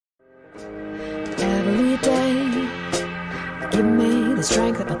Every day, give me the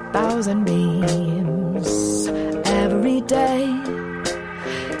strength of 1,000 beams. Every day,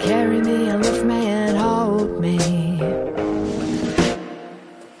 carry me and lift me and hold me.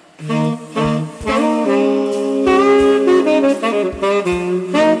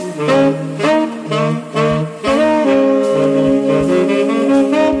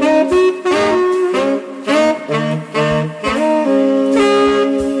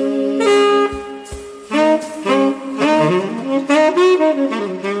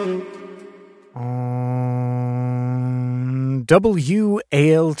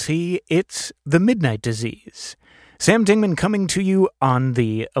 WALT, it's The Midnight Disease. Sam Dingman coming to you on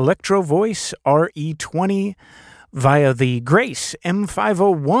the Electro Voice RE20 via the Grace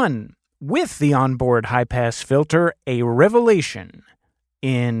M501 with the onboard high-pass filter, a revelation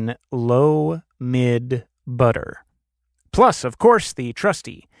in low-mid butter. Plus, of course, the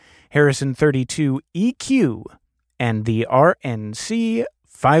trusty Harrison 32 EQ and the RNC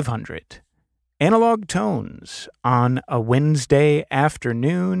 500. Analog tones on a Wednesday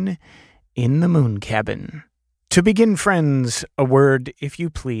afternoon in the moon cabin. To begin, friends, a word, if you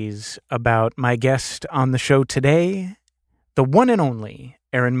please, about my guest on the show today, the one and only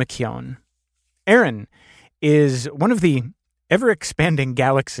Erin McKeown. Erin is one of the ever-expanding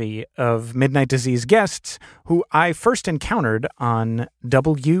galaxy of Midnight Disease guests who I first encountered on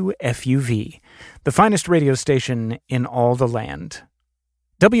WFUV, the finest radio station in all the land.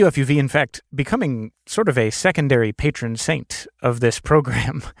 WFUV, in fact, becoming sort of a secondary patron saint of this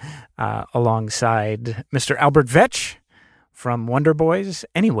program, alongside Mr. Albert Vetch from Wonder Boys.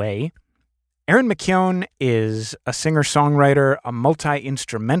 Anyway, Erin McKeown is a singer-songwriter, a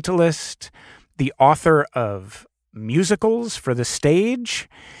multi-instrumentalist, the author of musicals for the stage,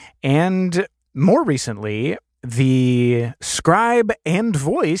 and more recently, the scribe and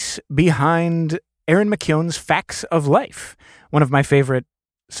voice behind Erin McKeown's Facts of Life, one of my favorite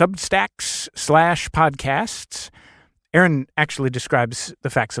Substacks/podcasts. Erin actually describes the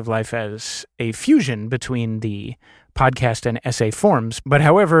Facts of Life as a fusion between the podcast and essay forms, but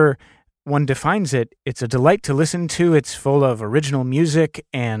however one defines it, it's a delight to listen to. It's full of original music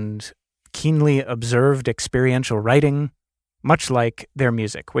and keenly observed experiential writing, much like their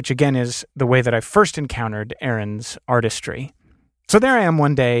music, which again is the way that I first encountered Erin's artistry. So there I am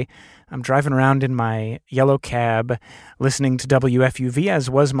one day. I'm driving around in my yellow cab, listening to WFUV as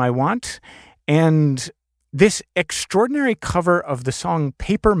was my wont, and this extraordinary cover of the song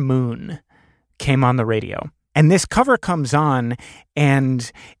Paper Moon came on the radio. And this cover comes on, and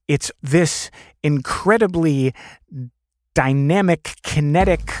it's this incredibly dynamic,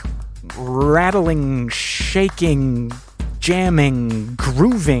 kinetic, rattling, shaking, jamming,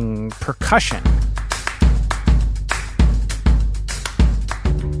 grooving percussion.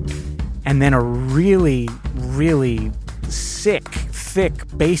 And then a really, really sick, thick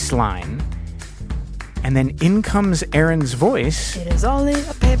bass line. And then in comes Erin's voice. It is only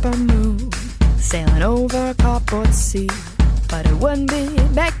a paper moon sailing over a cardboard sea, but it wouldn't be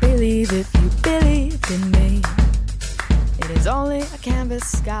make-believe if you believed in me. It is only a canvas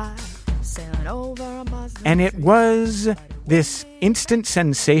sky sailing over a Muslim. And it was this instant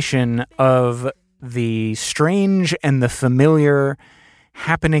sensation of the strange and the familiar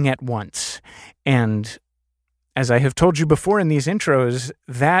happening at once. And as I have told you before in these intros,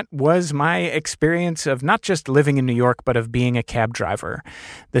 that was my experience of not just living in New York, but of being a cab driver.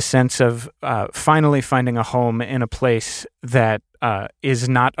 The sense of finally finding a home in a place that is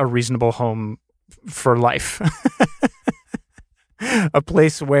not a reasonable home for life. A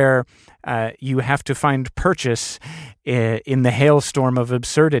place where you have to find purchase in the hailstorm of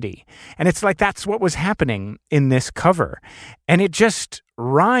absurdity. And it's like that's what was happening in this cover. And it just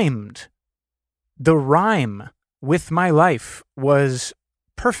rhymed. The rhyme with my life was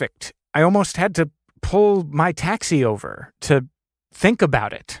perfect. I almost had to pull my taxi over to think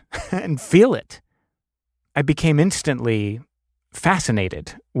about it and feel it. I became instantly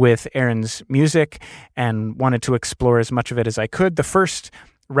fascinated with Erin's music and wanted to explore as much of it as I could. The first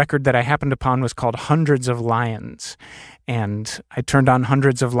record that I happened upon was called Hundreds of Lions. And I turned on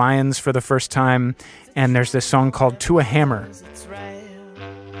Hundreds of Lions for the first time, and there's this song called To a Hammer.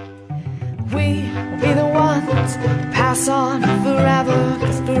 We will be the ones pass on forever,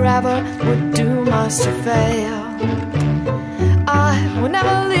 'cause forever would doom us to fail. I will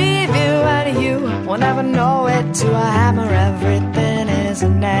never leave you, and you will never know it. To a hammer, everything is a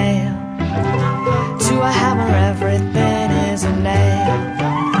nail. To a hammer, everything is a nail.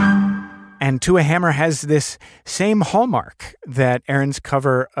 And To a Hammer has this same hallmark that Erin's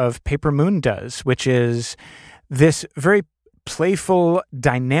cover of Paper Moon does, which is this very playful,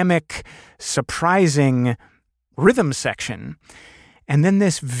 dynamic, surprising rhythm section. And then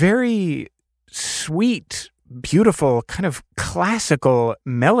this very sweet, beautiful, kind of classical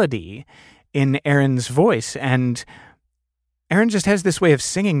melody in Erin's voice. And Erin just has this way of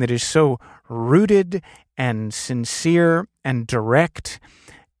singing that is so rooted and sincere and direct.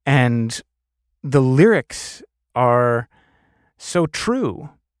 And the lyrics are so true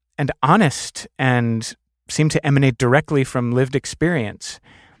and honest and seem to emanate directly from lived experience.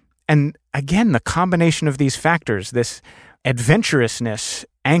 And again, the combination of these factors, this adventurousness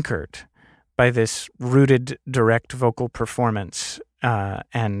anchored by this rooted, direct vocal performance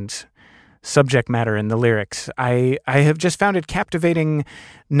and subject matter in the lyrics, I have just found it captivating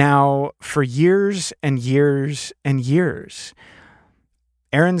now for years and years and years.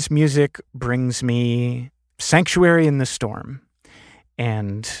 Erin's music brings me sanctuary in the storm.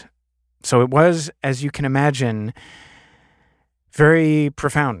 And so it was, as you can imagine, very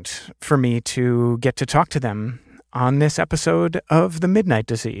profound for me to get to talk to them on this episode of The Midnight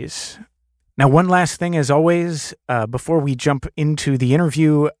Disease. Now, one last thing, as always, before we jump into the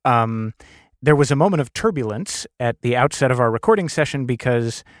interview, there was a moment of turbulence at the outset of our recording session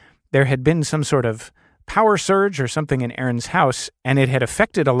because there had been some sort of power surge or something in Erin's house, and it had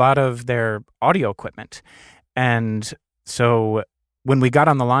affected a lot of their audio equipment. And so when we got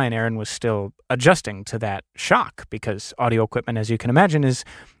on the line, Erin was still adjusting to that shock because audio equipment, as you can imagine, is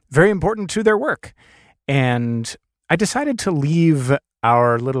very important to their work. And I decided to leave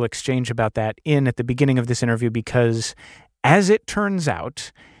our little exchange about that in at the beginning of this interview because, as it turns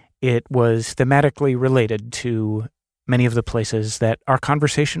out, it was thematically related to many of the places that our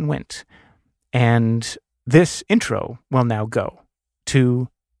conversation went. And this intro will now go to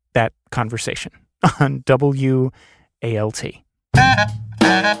that conversation on WALT.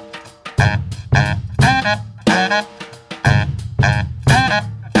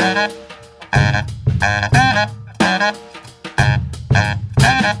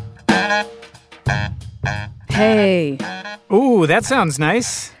 Hey. Ooh, that sounds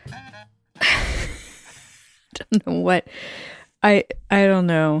nice. Don't know what I don't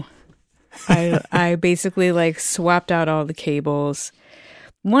know. I basically like swapped out all the cables.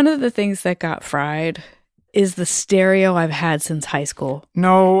 One of the things that got fried is the stereo I've had since high school.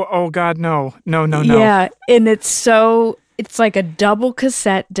 No, oh God, no. No. Yeah, and it's like a double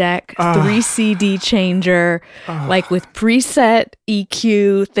cassette deck, 3 CD changer, like with preset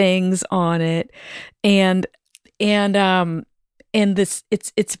EQ things on it. And this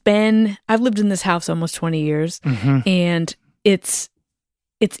it's been, I've lived in this house almost 20 years, and it's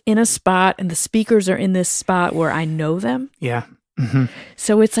in a spot, and the speakers are in this spot where I know them. Yeah.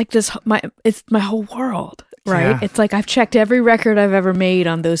 So it's like it's my whole world, right? Yeah. It's like I've checked every record I've ever made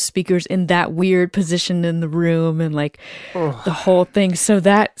on those speakers in that weird position in the room, and like the whole thing. So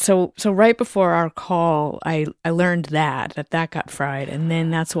right before our call, I learned that got fried, and then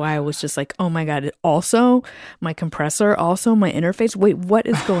that's why I was just like, oh my God! Also, my compressor, also my interface. Wait, what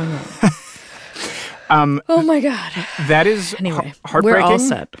is going on? Oh my God! That is anyway. Heartbreaking. We're all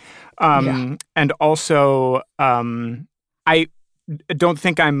set. And also, I don't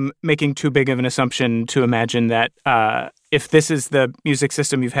think I'm making too big of an assumption to imagine that if this is the music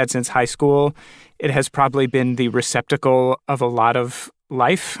system you've had since high school, it has probably been the receptacle of a lot of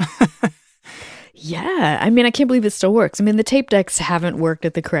life. Yeah. I mean, I can't believe it still works. I mean, the tape decks haven't worked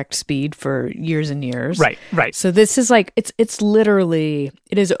at the correct speed for years and years. Right. So this is like, it's literally,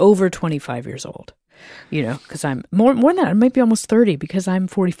 it is over 25 years old, you know, because I'm more than that. I might be almost 30 because I'm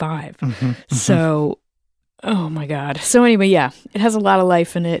 45. So, oh my God. So anyway, yeah, it has a lot of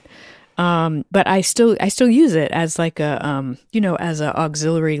life in it. But I still use it as like a, as a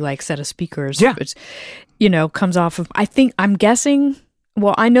auxiliary, like set of speakers. Yeah. Which, comes off of, I'm guessing,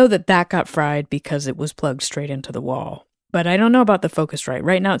 well, I know that got fried because it was plugged straight into the wall, but I don't know about the Focusrite.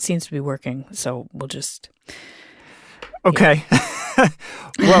 Right now it seems to be working. So we'll just. Okay.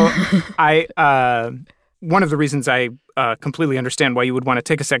 Well, one of the reasons I completely understand why you would want to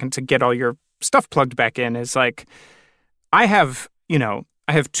take a second to get all your stuff plugged back in is like, I have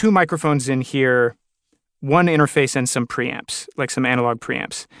 2 microphones in here, 1 interface and some preamps, like some analog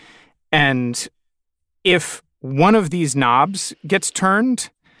preamps. And if one of these knobs gets turned,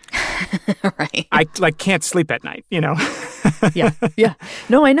 right. I can't sleep at night, Yeah.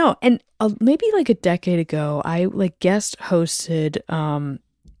 No, I know. And maybe like a decade ago, I guest hosted,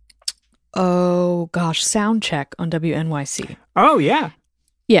 Soundcheck on WNYC. Oh, yeah.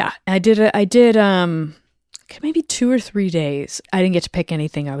 Yeah. I did maybe 2 or 3 days. I didn't get to pick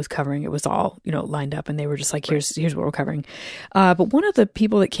anything I was covering. It was all, lined up, and they were just like, here's what we're covering. But one of the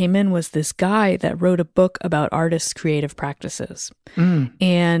people that came in was this guy that wrote a book about artists' creative practices.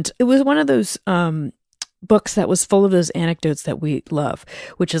 And it was one of those books that was full of those anecdotes that we love,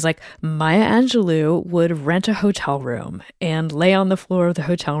 which is like Maya Angelou would rent a hotel room and lay on the floor of the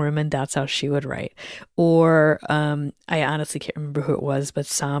hotel room, and that's how she would write. Or I honestly can't remember who it was, but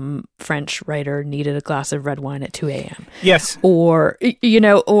some French writer needed a glass of red wine at 2 a.m. Yes. Or,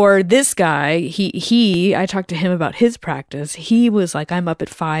 or this guy, I talked to him about his practice. He was like, I'm up at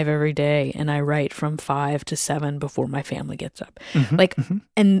 5 every day and I write from 5 to 7 before my family gets up.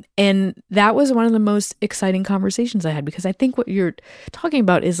 And that was one of the most exciting conversations I had, because I think what you're talking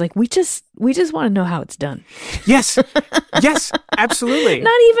about is like, we just want to know how it's done. Yes. Yes, absolutely.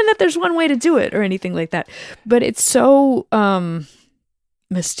 Not even that there's one way to do it or anything like that, but it's so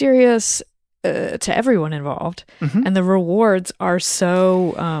mysterious to everyone involved, and the rewards are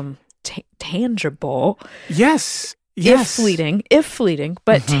so tangible. Yes. If fleeting,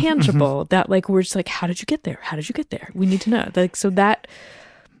 but tangible, that like, we're just like, how did you get there? How did you get there? We need to know. Like, so that,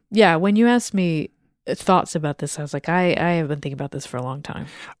 yeah, when you asked me thoughts about this, I was like, I have been thinking about this for a long time.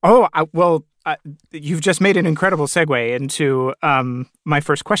 Oh, well, you've just made an incredible segue into my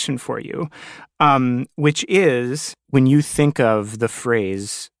first question for you, which is, when you think of the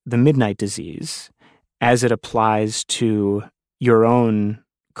phrase, the midnight disease, as it applies to your own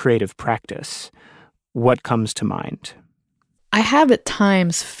creative practice, what comes to mind? I have at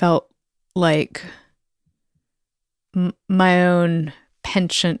times felt like my own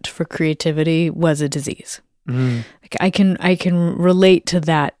penchant for creativity was a disease. Like I can relate to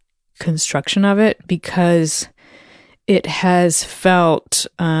that construction of it, because it has felt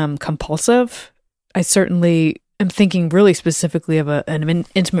compulsive. I certainly am thinking really specifically of an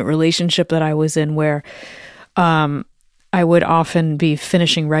intimate relationship that I was in, where I would often be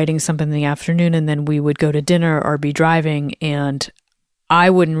finishing writing something in the afternoon, and then we would go to dinner or be driving, and I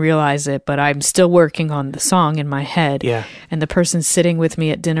wouldn't realize it, but I'm still working on the song in my head. Yeah. And the person sitting with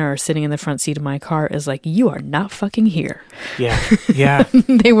me at dinner or sitting in the front seat of my car is like, you are not fucking here. Yeah. Yeah.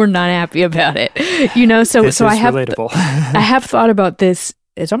 They were not happy about it. So I have relatable. I have thought about this.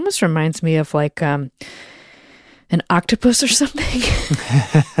 It almost reminds me of like an octopus or something.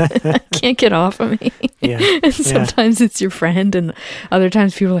 I can't get off of me. Yeah. And sometimes it's your friend, and other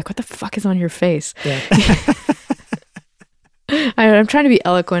times people are like, what the fuck is on your face? Yeah. I'm trying to be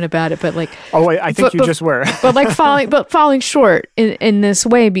eloquent about it, but like, I think you just were. but like falling short in this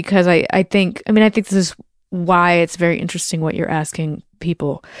way, because I think this is why it's very interesting what you're asking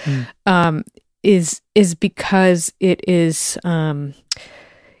people, is because it is,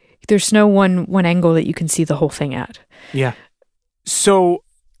 there's no one angle that you can see the whole thing at. Yeah. So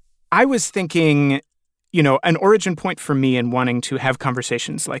I was thinking, an origin point for me in wanting to have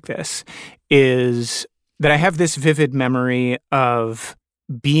conversations like this is that I have this vivid memory of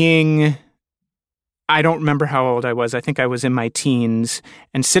being, I don't remember how old I was. I think I was in my teens,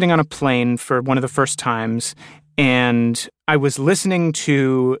 and sitting on a plane for one of the first times, and I was listening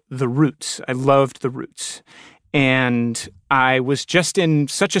to The Roots. I loved The Roots. And I was just in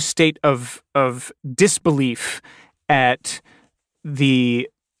such a state of disbelief at the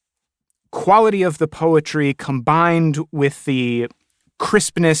quality of the poetry combined with the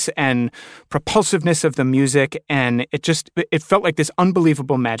crispness and propulsiveness of the music, and it felt like this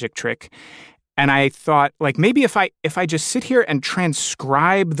unbelievable magic trick. And I thought, like, maybe if I just sit here and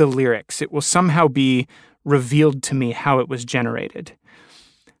transcribe the lyrics, it will somehow be revealed to me how it was generated,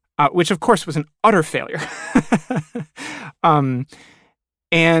 which of course was an utter failure.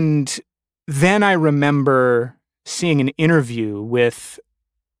 And then I remember seeing an interview with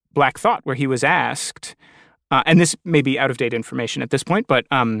Black Thought where he was asked, and this may be out-of-date information at this point, but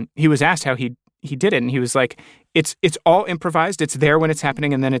he was asked how he did it, and he was like, "It's all improvised. It's there when it's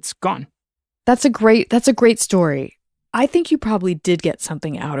happening, and then it's gone." That's a great story. I think you probably did get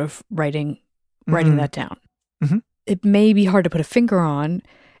something out of writing that down. Mm-hmm. It may be hard to put a finger on,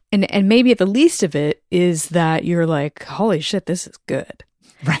 and maybe at the least of it is that you're like, "Holy shit, this is good,"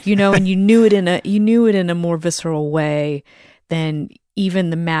 right? And you knew it in a more visceral way than even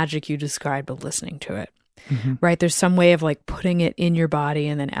the magic you described of listening to it. Mm-hmm. Right? There's some way of like putting it in your body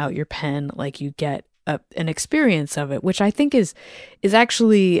and then out your pen, like you get an experience of it, which I think is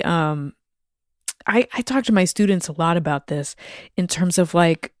actually, I talk to my students a lot about this in terms of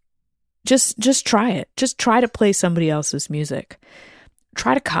like, just try it. Just try to play somebody else's music.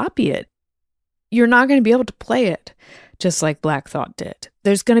 Try to copy it. You're not going to be able to play it. just like Black Thought did.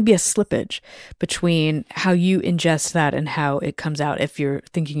 There's going to be a slippage between how you ingest that and how it comes out if you're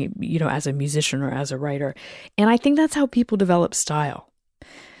thinking, as a musician or as a writer. And I think that's how people develop style.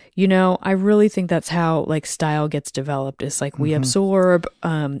 I really think that's how like style gets developed. It's like we absorb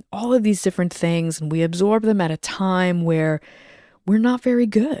all of these different things, and we absorb them at a time where we're not very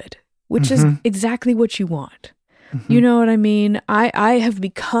good, which is exactly what you want. You know what I mean? I have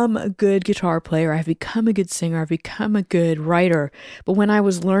become a good guitar player. I've become a good singer. I've become a good writer. But when I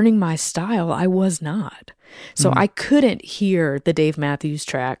was learning my style, I was not. So I couldn't hear the Dave Matthews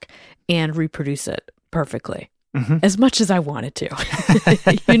track and reproduce it perfectly as much as I wanted to.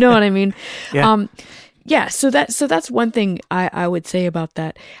 You know what I mean? Yeah. So that's one thing I would say about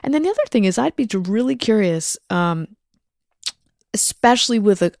that. And then the other thing is I'd be really curious, especially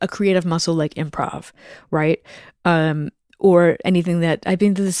with a creative muscle like improv, right? Or anything that, I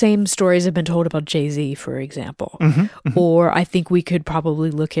think the same stories have been told about Jay-Z, for example. Or I think we could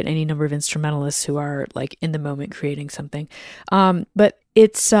probably look at any number of instrumentalists who are like in the moment creating something. But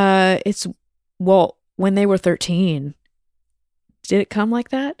it's well, when they were 13, did it come like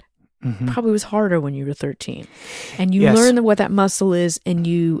that? Probably was harder when you were 13, and you learn what that muscle is, and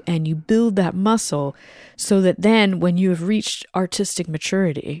you build that muscle so that then when you have reached artistic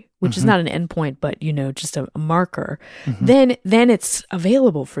maturity, which is not an endpoint, but just a marker, then it's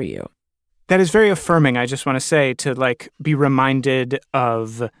available for you. That is very affirming. I just want to say, to like be reminded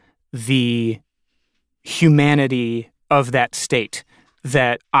of the humanity of that state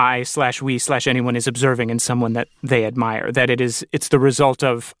that I/we/anyone is observing in someone that they admire, that it's the result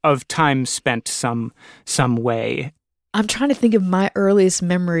of time spent some way. I'm trying to think of my earliest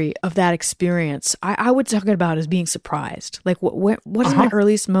memory of that experience. I would talk about as being surprised. Like what is my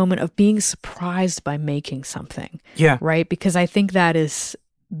earliest moment of being surprised by making something? Yeah. Right? Because I think that is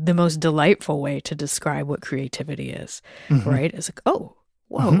the most delightful way to describe what creativity is. Right? It's like, oh,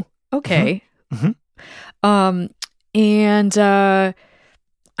 whoa, okay. And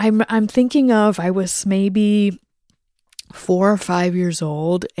I'm thinking of, I was maybe 4 or 5 years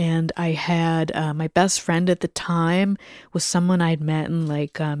old, and I had my best friend at the time was someone I'd met in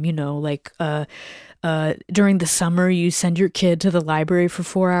during the summer, you send your kid to the library for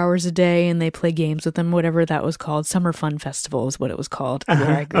 4 hours a day and they play games with them, whatever that was called. Summer Fun Festival is what it was called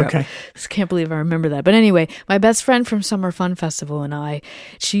where I grew up. I just can't believe I remember that. But anyway, my best friend from Summer Fun Festival and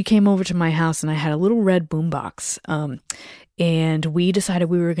she came over to my house, and I had a little red boombox. And we decided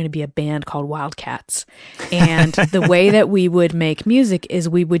we were going to be a band called Wildcats. And the way that we would make music is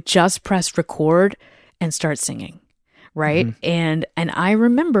we would just press record and start singing. Right. And I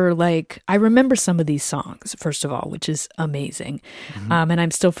remember some of these songs, first of all, which is amazing. And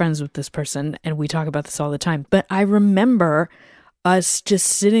I'm still friends with this person, and we talk about this all the time. But I remember us just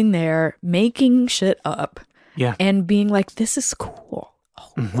sitting there making shit up and being like, this is cool.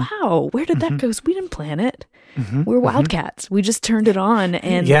 Oh, wow. Where did that go? We didn't plan it. We're Wildcats. We just turned it on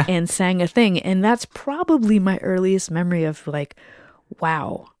and sang a thing. And that's probably my earliest memory of like,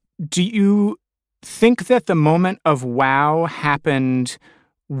 wow. Do you think that the moment of wow happened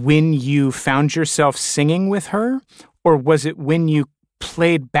when you found yourself singing with her? Or was it when you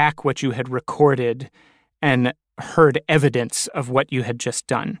played back what you had recorded and heard evidence of what you had just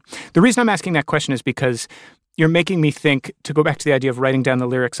done? The reason I'm asking that question is because you're making me think, to go back to the idea of writing down the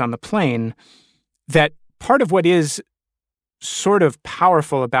lyrics on the plane, that part of what is sort of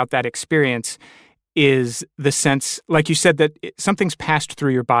powerful about that experience is the sense, like you said, that something's passed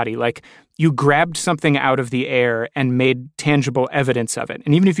through your body. Like you grabbed something out of the air and made tangible evidence of it.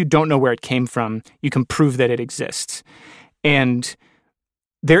 And even if you don't know where it came from, you can prove that it exists. And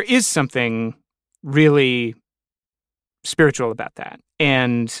there is something really spiritual about that.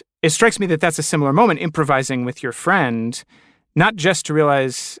 And it strikes me that that's a similar moment, improvising with your friend, not just to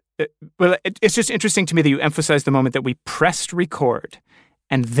realize, well, it's just interesting to me that you emphasize the moment that we pressed record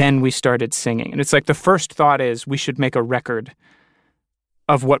and then we started singing. And it's like the first thought is we should make a record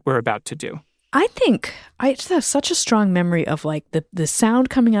of what we're about to do. I think I just have such a strong memory of like the sound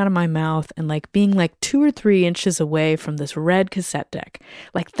coming out of my mouth and like being like 2 or 3 inches away from this red cassette deck.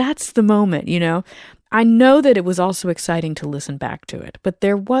 Like that's the moment, I know that it was also exciting to listen back to it, but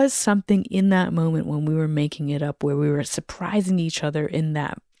there was something in that moment when we were making it up where we were surprising each other in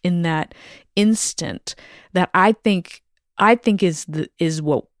that instant that I think is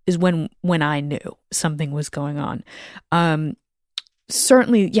when I knew something was going on.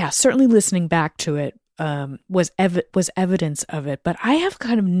 Certainly listening back to it was evidence of it, but I have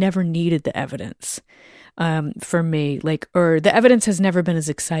kind of never needed the evidence for me, or the evidence has never been as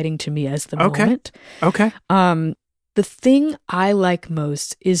exciting to me as the moment. Okay. The thing I like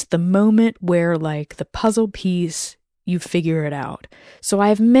most is the moment where like the puzzle piece you figure it out. So I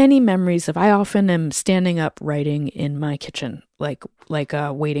have many memories of, I often am standing up writing in my kitchen, like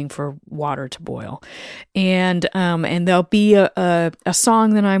waiting for water to boil. And there'll be a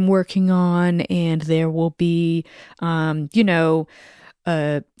song that I'm working on, and there will be, a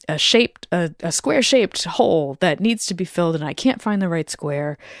square shaped hole that needs to be filled, and I can't find the right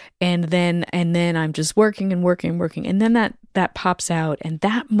square. And then I'm just working and working and working. And then that pops out, and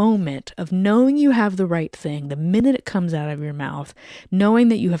that moment of knowing you have the right thing, the minute it comes out of your mouth, knowing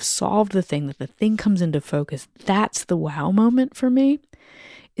that you have solved the thing, that the thing comes into focus, that's the wow moment for me.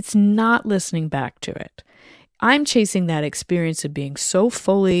 It's not listening back to it. I'm chasing that experience of being so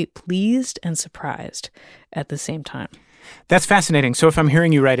fully pleased and surprised at the same time. That's fascinating. So if I'm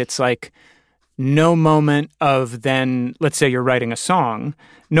hearing you right, it's like no moment of then, let's say you're writing a song,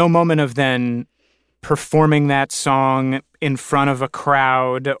 no moment of then performing that song in front of a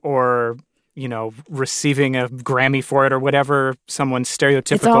crowd or, receiving a Grammy for it or whatever, someone's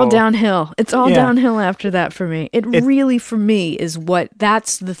stereotypical. It's all downhill. It's all downhill after that for me. It really, for me, is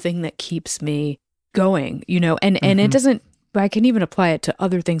that's the thing that keeps me going, and it doesn't, but I can even apply it to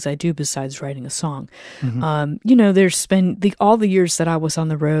other things I do besides writing a song. There's been all the years that I was on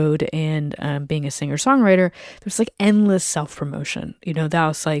the road and being a singer-songwriter, there's like endless self-promotion. That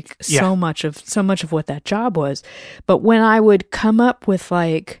was like so much of what that job was. But when I would come up with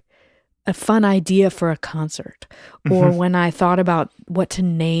like a fun idea for a concert, or when I thought about what to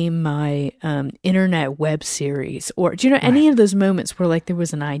name my internet web series, or any of those moments where like there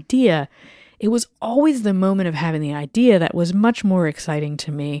was an idea, it was always the moment of having the idea that was much more exciting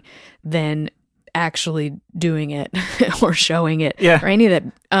to me than actually doing it or showing it or any of that.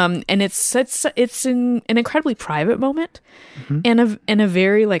 And it's an incredibly private moment and a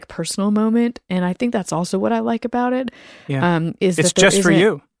very like personal moment. And I think that's also what I like about it. Is it's that there just for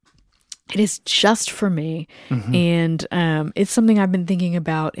you. It is just for me. And it's something I've been thinking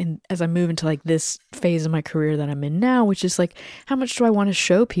about as I move into like this phase of my career that I'm in now, which is like, how much do I want to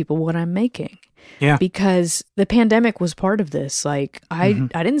show people what I'm making? Yeah. Because the pandemic was part of this. Like I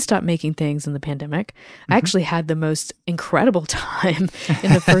didn't stop making things in the pandemic. I actually had the most incredible time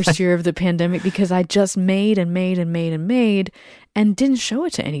in the first year of the pandemic because I just made and made and made and made and didn't show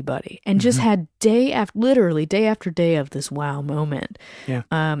it to anybody, and just had literally day after day of this wow moment.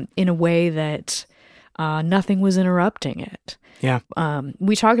 In a way that nothing was interrupting it.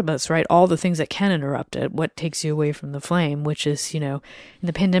 We talk about this, right? All the things that can interrupt it, what takes you away from the flame, which is, in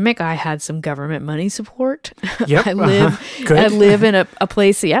the pandemic, I had some government money support. I live in a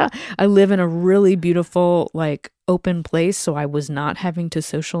place. I live in a really beautiful, like open place. So I was not having to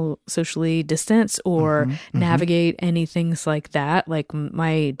socially distance or navigate any things like that. Like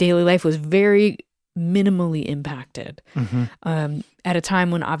my daily life was very minimally impacted at a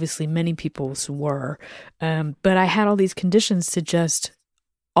time when obviously many people's were. But I had all these conditions to just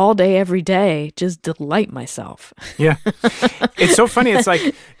all day, every day, just delight myself. It's so funny. It's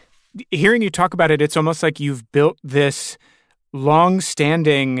like hearing you talk about it, it's almost like you've built this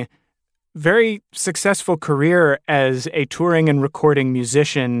long-standing, very successful career as a touring and recording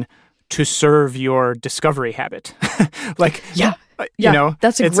musician to serve your discovery habit.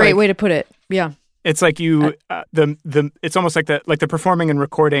 That's a great way to put it. Yeah. It's like you, it's almost like the performing and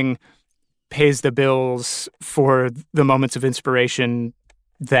recording pays the bills for the moments of inspiration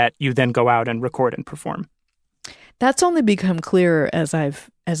that you then go out and record and perform. That's only become clearer as I've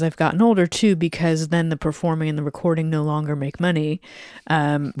gotten older too, because then the performing and the recording no longer make money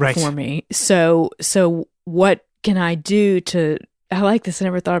for me. So what can I do to? I like this. I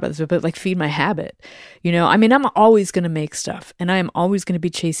never thought about this, but like feed my habit. I'm always going to make stuff, and I am always going to be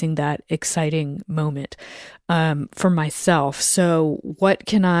chasing that exciting moment for myself. So what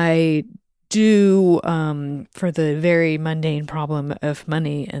can I do for the very mundane problem of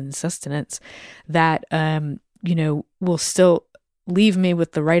money and sustenance that, will still leave me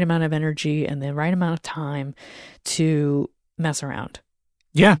with the right amount of energy and the right amount of time to mess around?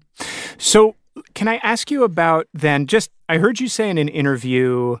 Yeah. So can I ask you about then I heard you say in an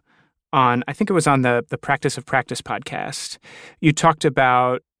interview I think it was on the Practice of Practice podcast, you talked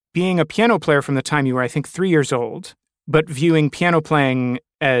about being a piano player from the time you were, I think, 3 years old, but viewing piano playing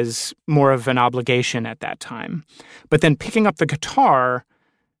as more of an obligation at that time. But then picking up the guitar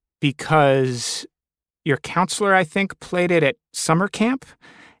because your counselor, I think, played it at summer camp,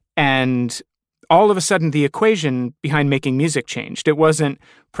 and all of a sudden the equation behind making music changed. It wasn't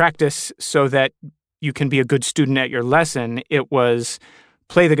practice so that you can be a good student at your lesson. It was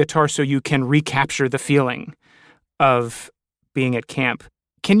play the guitar so you can recapture the feeling of being at camp.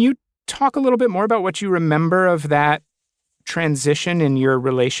 Can you talk a little bit more about what you remember of that transition in your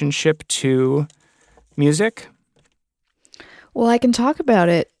relationship to music? Well, I can talk about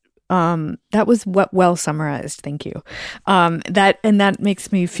it. That was well summarized. Thank you. That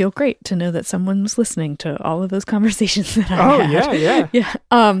makes me feel great to know that someone was listening to all of those conversations that I had.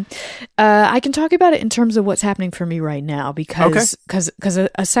 Yeah. I can talk about it in terms of what's happening for me right now because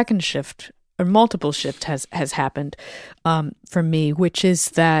a second shift or multiple shift has happened for me, which is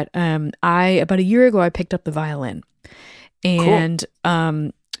that about a year ago I picked up the violin, and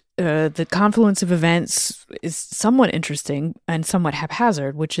the confluence of events is somewhat interesting and somewhat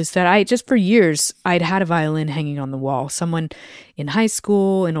haphazard, which is that for years, I'd had a violin hanging on the wall. Someone in high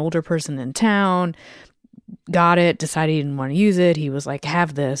school, an older person in town, got it, decided he didn't want to use it. He was like,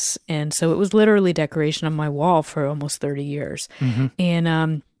 have this. And so it was literally decoration on my wall for almost 30 years. Mm-hmm.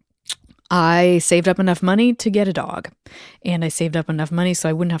 And I saved up enough money to get a dog, and I saved up enough money so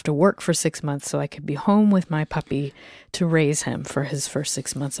I wouldn't have to work for 6 months, so I could be home with my puppy to raise him for his first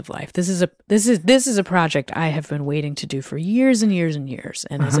 6 months of life. This is a project I have been waiting to do for years and years and years.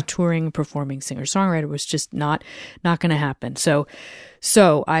 And as a touring, performing singer-songwriter, was just not going to happen. So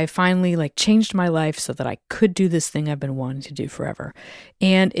I finally changed my life so that I could do this thing I've been wanting to do forever.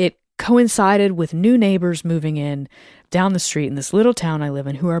 And it coincided with new neighbors moving in down the street in this little town I live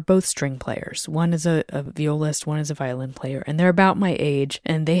in, who are both string players. One is a violist, one is a violin player, and they're about my age,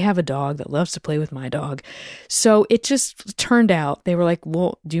 and they have a dog that loves to play with my dog. So it just turned out, they were like,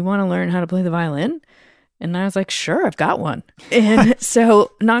 well, do you want to learn how to play the violin? And I was like, sure, I've got one. And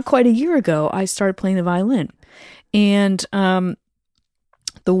so not quite a year ago, I started playing the violin. And the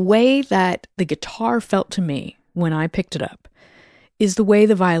way that the guitar felt to me when I picked it up is the way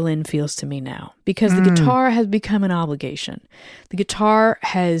the violin feels to me now, because the guitar has become an obligation. The guitar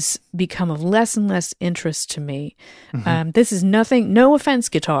has become of less and less interest to me. This is nothing, no offense,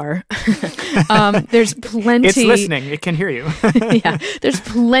 guitar. There's plenty. It's listening. It can hear you. Yeah, there's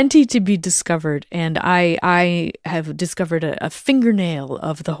plenty to be discovered. And I have discovered a fingernail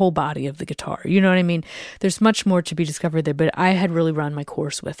of the whole body of the guitar. You know what I mean? There's much more to be discovered there, but I had really run my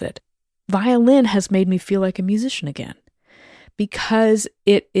course with it. Violin has made me feel like a musician again, because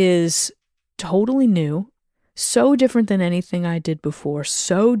it is totally new, so different than anything I did before,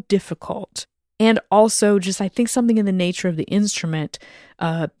 so difficult. And also just, I think, something in the nature of the instrument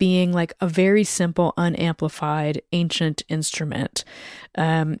being like a very simple, unamplified, ancient instrument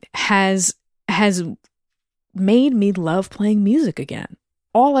has made me love playing music again.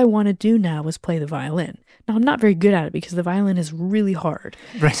 All I want to do now is play the violin. Now, I'm not very good at it because the violin is really hard.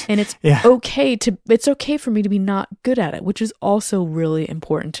 Right. And it's okay for me to be not good at it, which is also really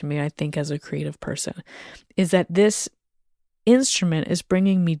important to me, I think, as a creative person, is that this instrument is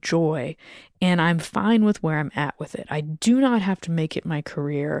bringing me joy, and I'm fine with where I'm at with it. I do not have to make it my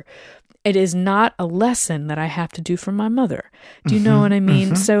career. It is not a lesson that I have to do for my mother. Do you know what I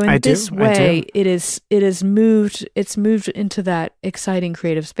mean? So in this way, it's moved into that exciting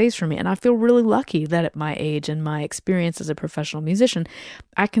creative space for me. And I feel really lucky that at my age and my experience as a professional musician,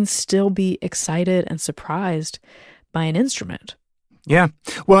 I can still be excited and surprised by an instrument. Yeah.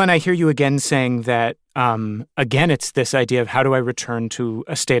 Well, and I hear you again saying that, again, it's this idea of how do I return to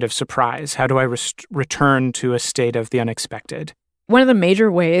a state of surprise? How do I return to a state of the unexpected? One of the major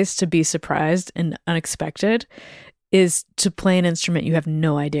ways to be surprised and unexpected is to play an instrument you have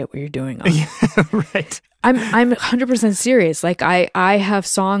no idea what you're doing on. Yeah, right. I'm 100% serious. Like I have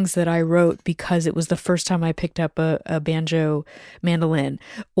songs that I wrote because it was the first time I picked up a banjo mandolin,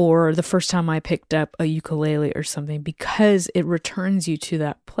 or the first time I picked up a ukulele or something, because it returns you to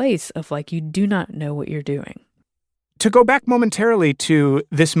that place of like, you do not know what you're doing. To go back momentarily to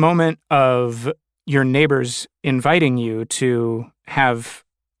this moment of your neighbors inviting you to have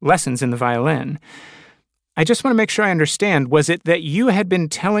lessons in the violin, I just want to make sure I understand. Was it that you had been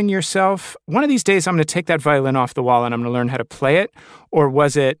telling yourself, one of these days I'm going to take that violin off the wall and I'm going to learn how to play it? Or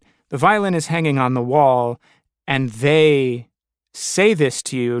was it the violin is hanging on the wall and they say this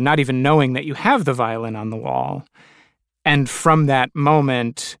to you, not even knowing that you have the violin on the wall? And from that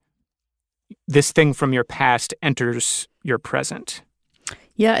moment, this thing from your past enters your present?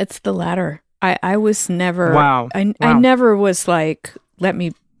 Yeah, it's the latter. I was never, Wow. I never was like,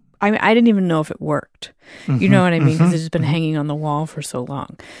 I didn't even know if it worked. You know what I mean? Because it's been hanging on the wall for so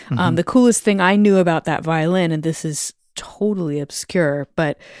long. The coolest thing I knew about that violin, and this is totally obscure,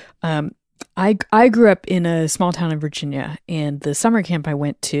 but I grew up in a small town in Virginia, and the summer camp I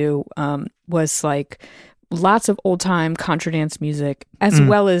went to was like lots of old time contra dance music, as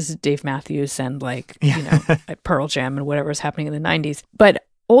well as Dave Matthews and Pearl Jam and whatever was happening in the 90s. But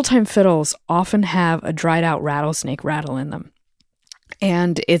old time fiddles often have a dried out rattlesnake rattle in them.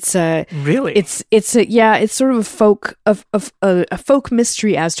 And it's a really it's a yeah, it's sort of a folk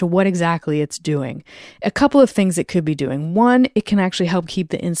mystery as to what exactly it's doing. A couple of things it could be doing. One, it can actually help keep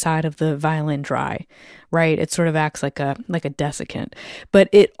the inside of the violin dry, right? It sort of acts like a desiccant. But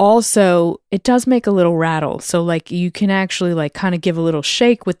it does make a little rattle. So like you can actually like kind of give a little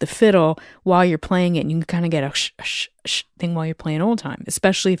shake with the fiddle while you're playing it, and you can kind of get a sh thing while you're playing old time,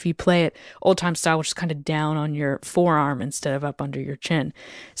 especially if you play it old time style, which is kind of down on your forearm instead of up under your chin.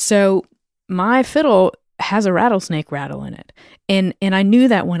 So my fiddle has a rattlesnake rattle in it. And I knew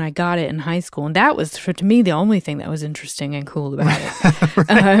that when I got it in high school. And that was, to me, the only thing that was interesting and cool about it.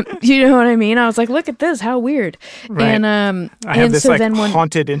 Right. You know what I mean? I was like, look at this, how weird. Right. And I have this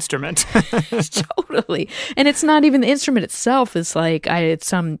haunted instrument. Totally. And it's not even the instrument itself. It's like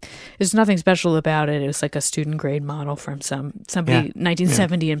there's nothing special about it. It was like a student grade model from somebody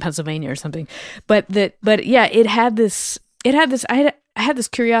 1970 in Pennsylvania or something. But yeah, I had this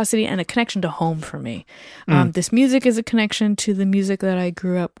curiosity and a connection to home for me. This music is a connection to the music that I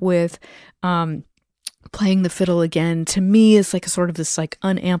grew up with. Playing the fiddle again, to me, is like a sort of this like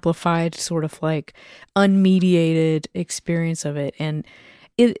unamplified, sort of like unmediated experience of it. And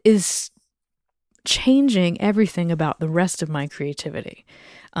it is changing everything about the rest of my creativity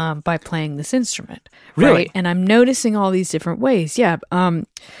by playing this instrument. Really? Right? And I'm noticing all these different ways. Yeah.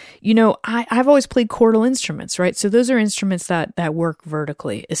 I've always played chordal instruments, right? So those are instruments that work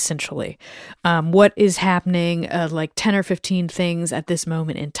vertically, essentially. What is happening, like 10 or 15 things at this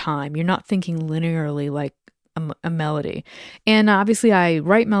moment in time. You're not thinking linearly like a melody. And obviously I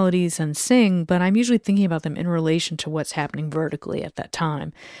write melodies and sing, but I'm usually thinking about them in relation to what's happening vertically at that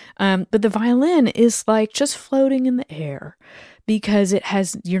time. But the violin is like just floating in the air. Because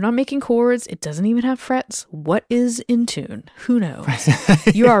you're not making chords. It doesn't even have frets. What is in tune? Who knows?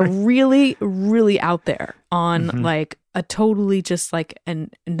 You are really, really out there on like a totally just like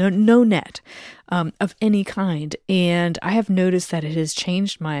no net of any kind. And I have noticed that it has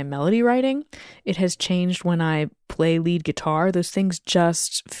changed my melody writing. It has changed when I play lead guitar. Those things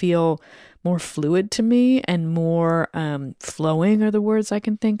just feel more fluid to me and more flowing are the words I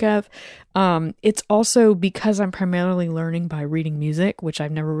can think of. It's also because I'm primarily learning by reading music, which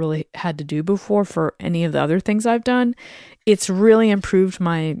I've never really had to do before for any of the other things I've done. It's really improved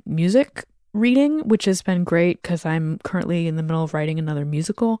my music reading, which has been great because I'm currently in the middle of writing another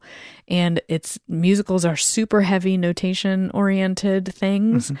musical, and musicals are super heavy notation oriented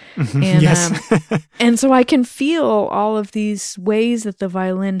things. And Yes. and so I can feel all of these ways that the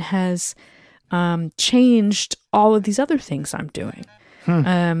violin has changed all of these other things I'm doing.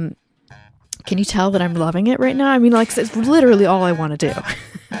 Can you tell that I'm loving it right now? I mean, like, it's literally all I want to do.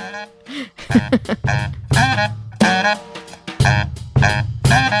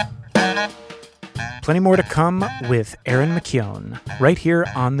 Plenty more to come with Erin McKeown right here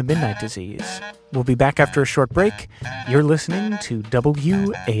on The Midnight Disease. We'll be back after a short break. You're listening to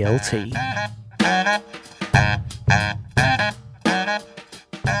WALT.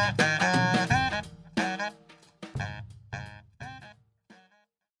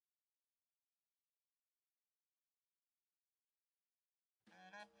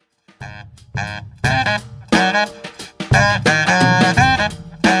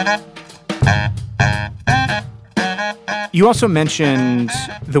 You also mentioned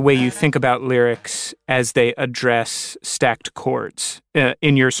the way you think about lyrics as they address stacked chords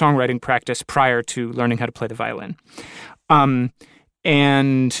in your songwriting practice prior to learning how to play the violin.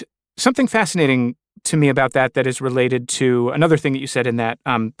 And something fascinating to me about that is related to another thing that you said in that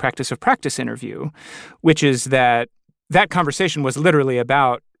Practice of Practice interview, which is that conversation was literally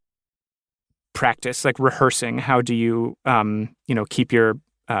about practice, like rehearsing. How do you, keep your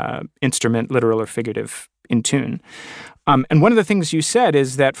instrument, literal or figurative, in tune? And one of the things you said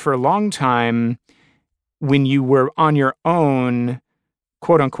is that for a long time, when you were on your own,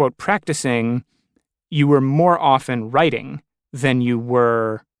 quote unquote, practicing, you were more often writing than you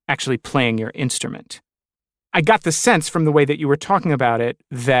were actually playing your instrument. I got the sense from the way that you were talking about it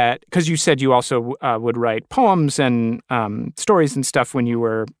that, because you said you also would write poems and stories and stuff when you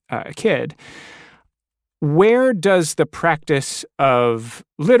were a kid. Where does the practice of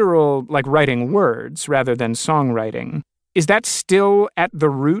literal, like writing words rather than songwriting, is that still at the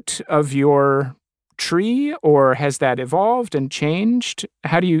root of your tree, or has that evolved and changed?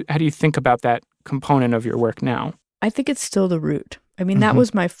 How do you think about that component of your work now? I think it's still the root. I mean, that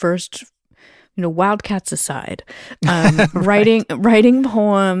was my first, Wildcats aside, writing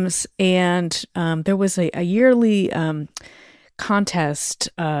poems, and there was a yearly contest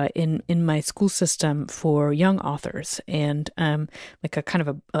in my school system for young authors, and like a kind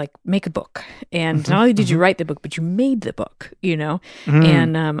of make a book. And not only did you write the book, but you made the book,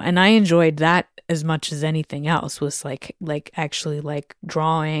 and I enjoyed that as much as anything else. Was like actually like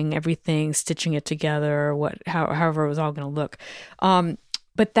drawing everything, stitching it together, however it was all going to look.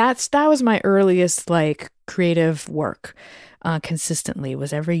 But that was my earliest like creative work. Consistently,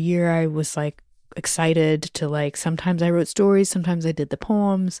 was every year I was like excited to like, sometimes I wrote stories, sometimes I did the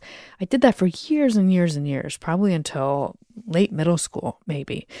poems. I did that for years and years and years, probably until late middle school,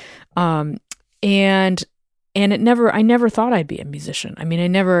 maybe. And I never thought I'd be a musician. I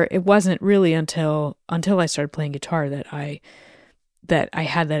mean, it wasn't really until I started playing guitar that I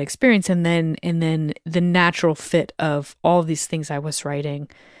had that experience. And then the natural fit of all these things I was writing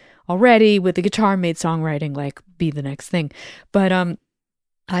already with the guitar made songwriting like be the next thing. But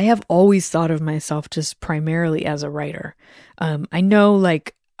I have always thought of myself just primarily as a writer. I know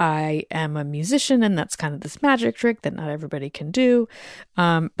like I am a musician, and that's kind of this magic trick that not everybody can do.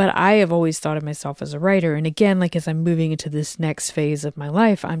 But I have always thought of myself as a writer. And again, like as I'm moving into this next phase of my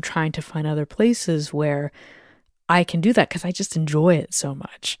life, I'm trying to find other places where I can do that because I just enjoy it so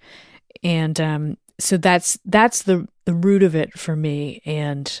much. And so that's the root of it for me.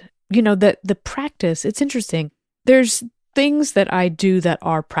 And the practice, it's interesting. There's things that I do that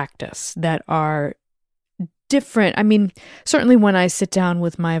are practice, that are different. I mean, certainly when I sit down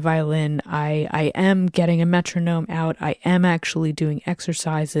with my violin, I am getting a metronome out. I am actually doing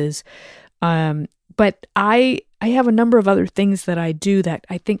exercises. But I have a number of other things that I do that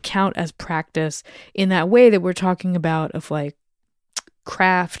I think count as practice in that way that we're talking about, of like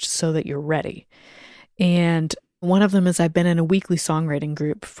craft so that you're ready. And one of them is I've been in a weekly songwriting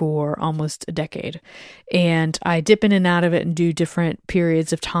group for almost a decade, and I dip in and out of it and do different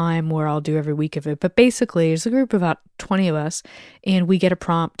periods of time where I'll do every week of it. But basically, it's a group of about 20 of us, and we get a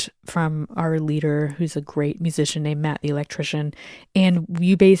prompt from our leader, who's a great musician named Matt, the electrician, and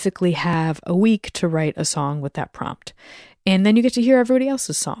you basically have a week to write a song with that prompt. And then you get to hear everybody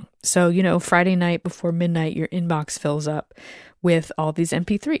else's song. So, Friday night before midnight, your inbox fills up with all these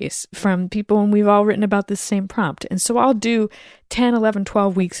MP3s from people, and we've all written about this same prompt. And so I'll do 10, 11,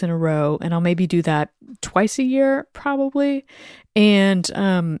 12 weeks in a row, and I'll maybe do that twice a year, probably. And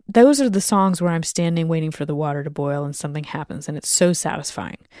those are the songs where I'm standing waiting for the water to boil and something happens, and it's so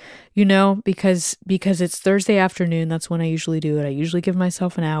satisfying, because it's Thursday afternoon. That's when I usually do it. I usually give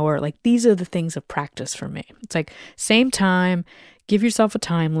myself an hour. Like, these are the things of practice for me. It's like same time, give yourself a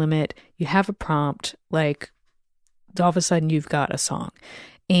time limit. You have a prompt, like, all of a sudden you've got a song.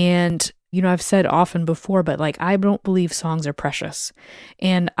 And, I've said often before, but like, I don't believe songs are precious.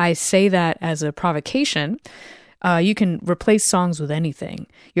 And I say that as a provocation. You can replace songs with anything.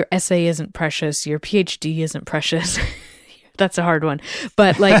 Your essay isn't precious. Your PhD isn't precious. That's a hard one.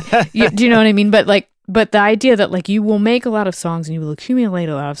 But like, do you know what I mean? But the idea that like you will make a lot of songs and you will accumulate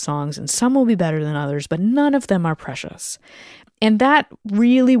a lot of songs, and some will be better than others, but none of them are precious. And that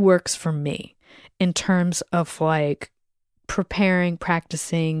really works for me in terms of like preparing,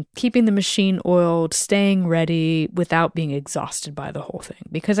 practicing, keeping the machine oiled, staying ready without being exhausted by the whole thing.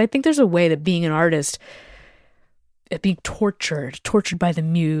 Because I think there's a way that being an artist, being tortured by the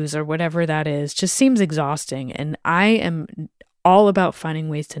muse or whatever that is, just seems exhausting. And I am all about finding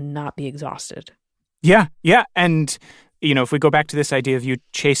ways to not be exhausted. Yeah. And, if we go back to this idea of you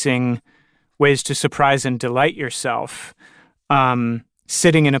chasing ways to surprise and delight yourself,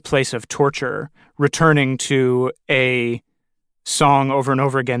 sitting in a place of torture, returning to a song over and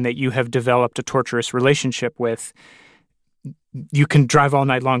over again that you have developed a torturous relationship with, you can drive all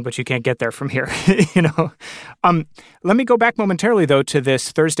night long, but you can't get there from here. Let me go back momentarily, though, to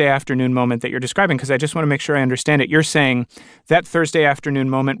this Thursday afternoon moment that you're describing, because I just want to make sure I understand it. You're saying that Thursday afternoon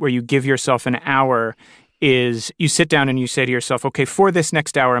moment where you give yourself an hour is you sit down and you say to yourself, okay, for this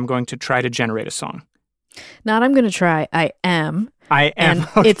next hour, I'm going to try to generate a song. Not I'm going to try, I am. And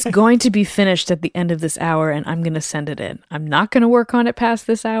okay. It's going to be finished at the end of this hour, and I'm going to send it in. I'm not going to work on it past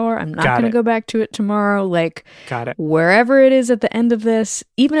this hour. I'm not going to go back to it tomorrow. Like, got it. Wherever it is at the end of this,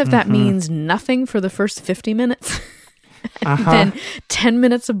 even if that means nothing for the first 50 minutes, then 10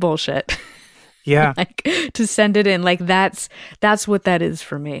 minutes of bullshit. Yeah. Like, to send it in. Like, that's what that is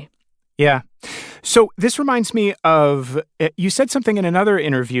for me. Yeah. So this reminds me of, you said something in another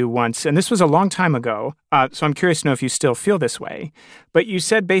interview once, and this was a long time ago, so I'm curious to know if you still feel this way. But you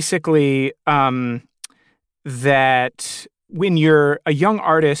said basically that when you're a young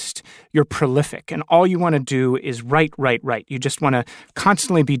artist, you're prolific, and all you want to do is write. You just want to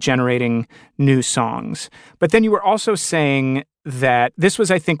constantly be generating new songs. But then you were also saying that this was,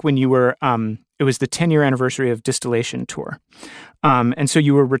 I think, when you were, it was the 10-year anniversary of Distillation Tour. And so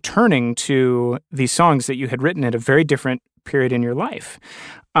you were returning to these songs that you had written at a very different period in your life.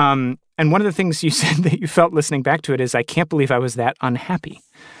 And one of the things you said that you felt listening back to it is, I can't believe I was that unhappy.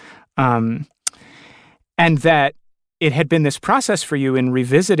 And that it had been this process for you in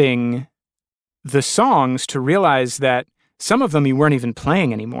revisiting the songs to realize that some of them you weren't even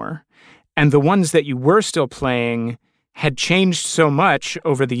playing anymore. And the ones that you were still playing had changed so much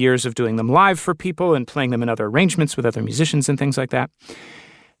over the years of doing them live for people and playing them in other arrangements with other musicians and things like that.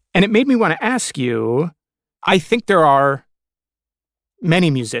 And it made me want to ask you, I think there are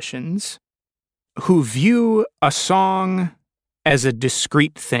many musicians who view a song as a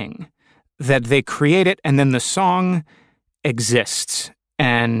discrete thing, that they create it and then the song exists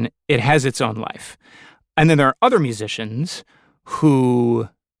and it has its own life. And then there are other musicians who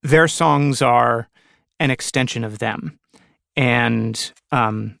their songs are an extension of them. And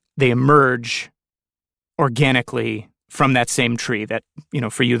they emerge organically from that same tree that,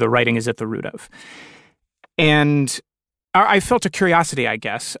 for you, the writing is at the root of. And I felt a curiosity, I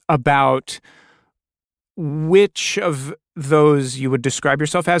guess, about which of those you would describe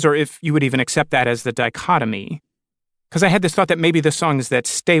yourself as, or if you would even accept that as the dichotomy. Because I had this thought that maybe the songs that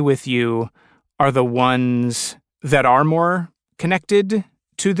stay with you are the ones that are more connected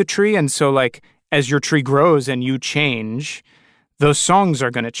to the tree. And so, as your tree grows and you change, those songs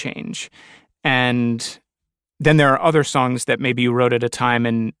are going to change. And then there are other songs that maybe you wrote at a time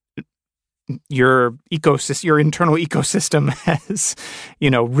and your internal ecosystem has,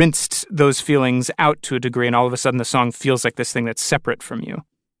 rinsed those feelings out to a degree. And all of a sudden the song feels like this thing that's separate from you.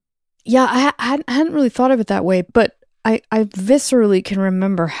 Yeah, I hadn't really thought of it that way, but I viscerally can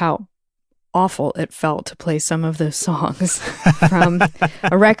remember how awful it felt to play some of those songs from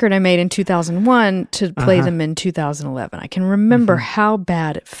a record I made in 2001 to play them in 2011. I can remember how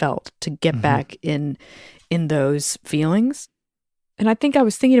bad it felt to get back in those feelings. And I think I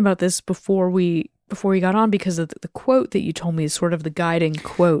was thinking about this before we got on, because of the quote that you told me is sort of the guiding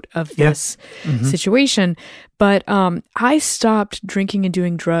quote of this situation. But I stopped drinking and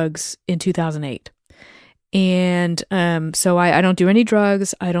doing drugs in 2008. And so I don't do any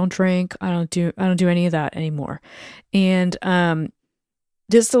drugs, I don't drink, I don't do any of that anymore. And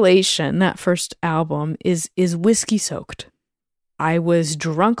Distillation, that first album, is whiskey soaked. I was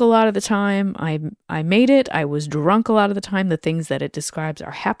drunk a lot of the time. I made it. I was drunk a lot of the time. The things that it describes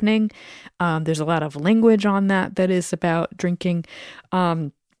are happening. There's a lot of language on that is about drinking.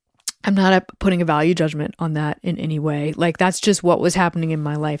 I'm not putting a value judgment on that in any way. That's just what was happening in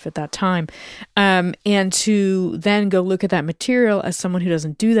my life at that time. And to then go look at that material as someone who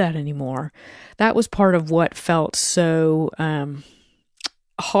doesn't do that anymore, that was part of what felt so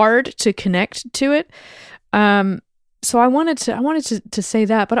hard to connect to it. So I wanted to say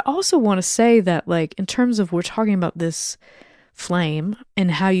that, but I also want to say that, in terms of, we're talking about this flame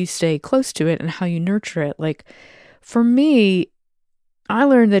and how you stay close to it and how you nurture it. For me, I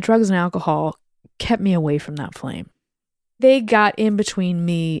learned that drugs and alcohol kept me away from that flame. They got in between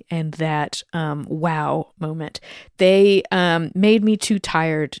me and that wow moment. They made me too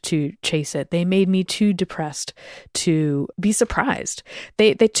tired to chase it. They made me too depressed to be surprised.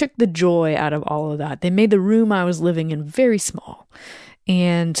 They took the joy out of all of that. They made the room I was living in very small.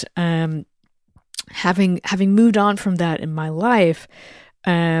 And having moved on from that in my life,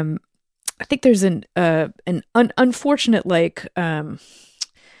 I think there's an unfortunate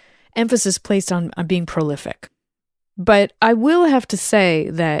emphasis placed on being prolific. But I will have to say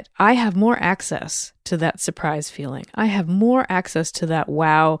that I have more access to that surprise feeling. I have more access to that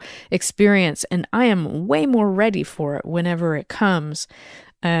wow experience, and I am way more ready for it whenever it comes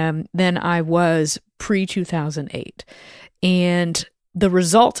than I was pre-2008. And the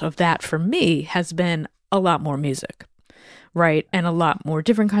result of that for me has been a lot more music. Right. And a lot more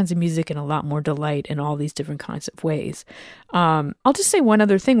different kinds of music and a lot more delight in all these different kinds of ways. I'll just say one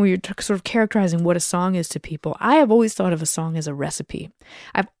other thing where you're sort of characterizing what a song is to people. I have always thought of a song as a recipe.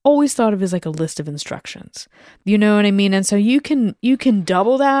 I've always thought of it as a list of instructions. You know what I mean? And so you can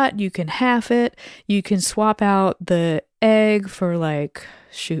double that. You can half it. You can swap out the egg for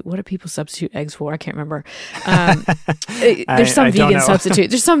what do people substitute eggs for? I can't remember. There's some vegan substitute.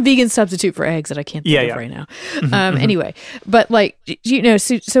 There's some vegan substitute for eggs that I can't think of right now. Anyway, but so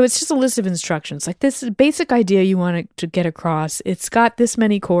it's just a list of instructions. This basic idea you want to get across. It's got this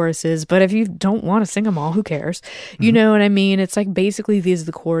many choruses, but if you don't want to sing them all, who cares? You know what I mean? It's basically these are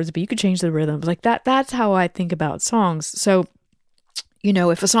the chords, but you could change the rhythms. That's how I think about songs. So you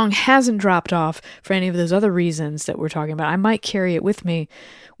know, if a song hasn't dropped off for any of those other reasons that we're talking about, I might carry it with me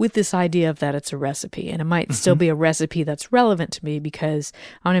with this idea of that it's a recipe, and it might still be a recipe that's relevant to me because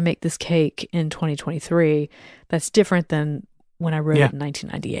I want to make this cake in 2023 that's different than when I wrote it in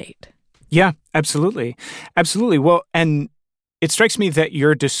 1998. Yeah, absolutely. Absolutely. Well, and it strikes me that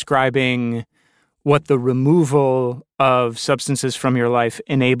you're describing what the removal of substances from your life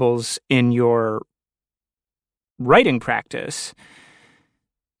enables in your writing practice.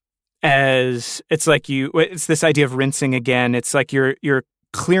 As it's like it's this idea of rinsing again. It's like you're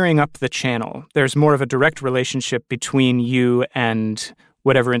clearing up the channel. There's more of a direct relationship between you and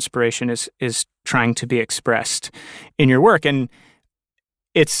whatever inspiration is trying to be expressed in your work. And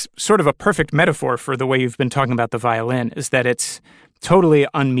it's sort of a perfect metaphor for the way you've been talking about the violin, is that it's totally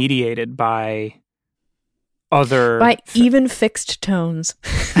unmediated by even fixed tones.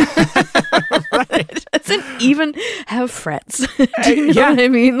 Right. It doesn't even have frets. Do you know what I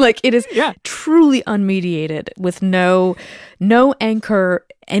mean? Like, it is truly unmediated with no anchor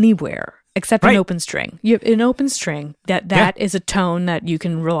anywhere except an open string. You have an open string that is a tone that you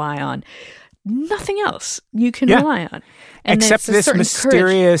can rely on. Nothing else you can rely on. And except this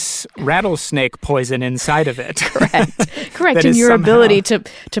mysterious rattlesnake poison inside of it. Correct. And your ability to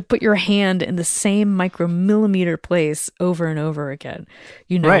put your hand in the same micromillimeter place over and over again,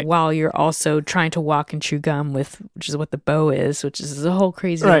 you know, while you're also trying to walk and chew gum which is what the bow is, which is a whole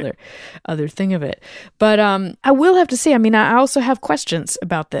crazy other thing of it. But I will have to say, I mean, I also have questions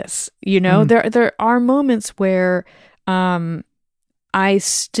about this. You know, there are moments where I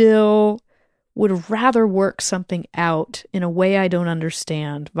still would rather work something out in a way I don't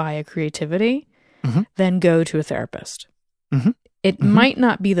understand via creativity than go to a therapist. It might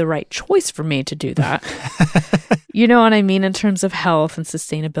not be the right choice for me to do that. You know what I mean? In terms of health and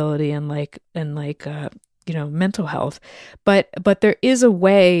sustainability and you know, mental health. But there is a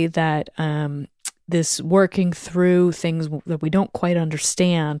way that this working through things that we don't quite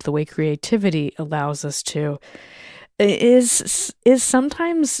understand, the way creativity allows us to, is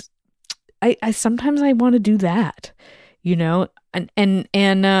sometimes sometimes I want to do that, you know,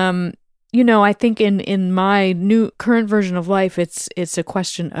 and you know, I think in my current version of life, it's a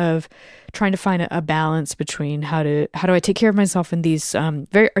question of trying to find a balance between how do I take care of myself in these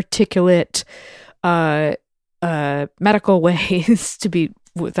very articulate medical ways to be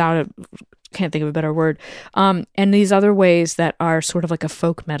can't think of a better word, and these other ways that are sort of like a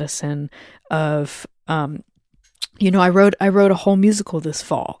folk medicine of you know, I wrote a whole musical this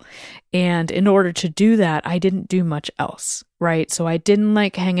fall, and in order to do that, I didn't do much else, right? So I didn't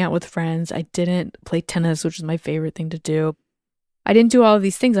hang out with friends. I didn't play tennis, which is my favorite thing to do. I didn't do all of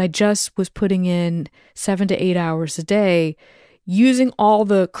these things. I just was putting in 7 to 8 hours a day, using all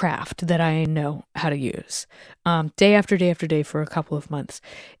the craft that I know how to use, day after day after day for a couple of months,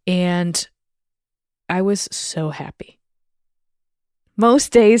 and I was so happy.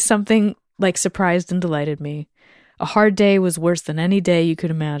 Most days, something surprised and delighted me. A hard day was worse than any day you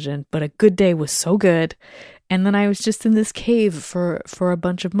could imagine, but a good day was so good. And then I was just in this cave for a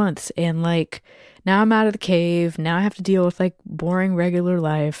bunch of months. And now I'm out of the cave. Now I have to deal with boring regular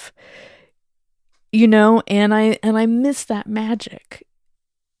life, you know, and I miss that magic.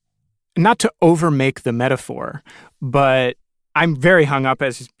 Not to overmake the metaphor, but I'm very hung up,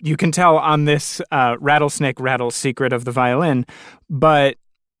 as you can tell, on this rattlesnake rattle secret of the violin. But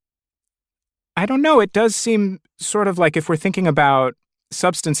I don't know. It does seem sort of like if we're thinking about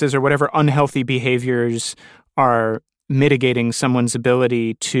substances or whatever unhealthy behaviors are mitigating someone's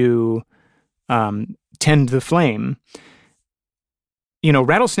ability to tend the flame, you know,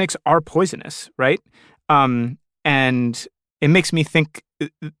 rattlesnakes are poisonous, right? And it makes me think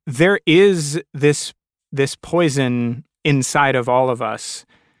there is this poison inside of all of us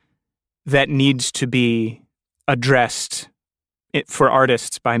that needs to be addressed for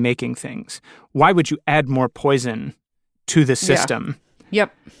artists by making things. Why would you add more poison to the system? Yeah.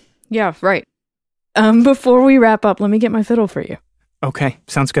 Yep. Yeah, right. Before we wrap up, let me get my fiddle for you. Okay,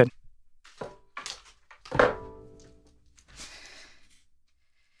 sounds good.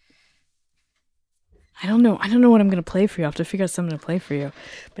 I don't know what I'm going to play for you. I'll have to figure out something to play for you.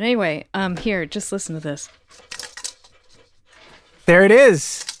 But anyway, here, just listen to this. There it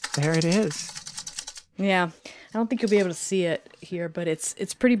is. There it is. Yeah. I don't think you'll be able to see it here, but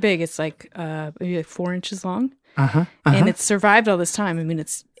it's pretty big. It's maybe 4 inches long. And it's survived all this time. I mean,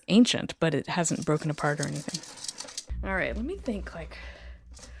 it's ancient, but it hasn't broken apart or anything. All right, let me think. I've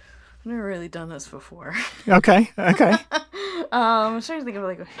never really done this before. Okay. I'm trying to think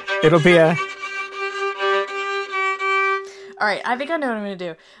of It'll be a... All right, I think I know what I'm going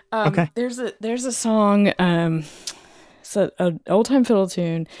to do. Okay. There's a song It's an old-time fiddle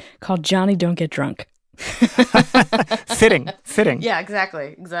tune called Johnny Don't Get Drunk. Fitting. Yeah,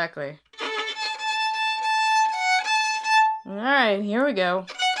 exactly. All right, here we go.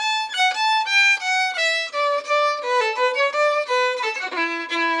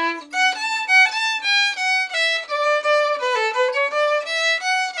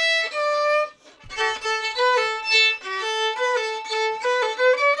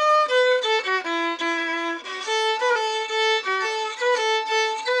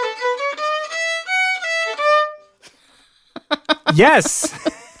 Yes.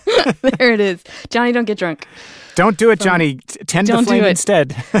 There it is. Johnny Don't Get Drunk. Don't do it, Johnny. Tend to flame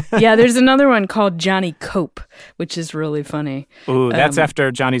instead. Yeah, there's another one called Johnny Cope, which is really funny. Ooh, that's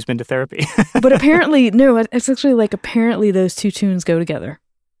after Johnny's been to therapy. But apparently, no, it's actually like apparently those two tunes go together.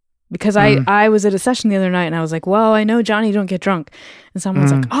 Because I was at a session the other night and I was like, well, I know Johnny Don't Get Drunk. And someone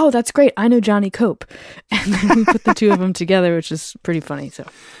was like, oh, that's great. I know Johnny Cope. And then we put the two of them together, which is pretty funny. So,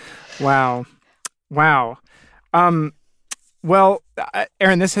 Wow. Well,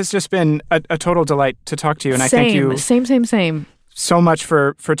 Erin, this has just been a total delight to talk to you, and I thank you same so much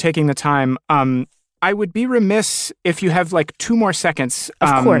for taking the time. I would be remiss if you have like 2 more seconds.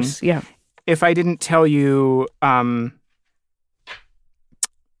 Of course, yeah. If I didn't tell you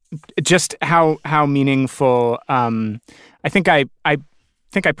just how meaningful. I think I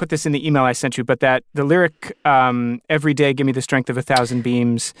put this in the email I sent you, but that the lyric "Every day, give me the strength of 1,000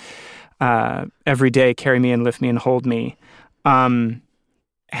 beams. Every day, carry me and lift me and hold me."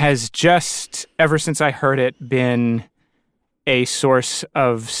 Has just, ever since I heard it, been a source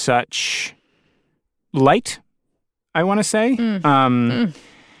of such light, I want to say.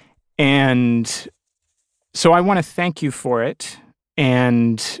 And so I want to thank you for it.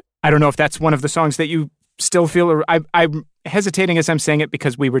 And I don't know if that's one of the songs that you still feel, I'm hesitating as I'm saying it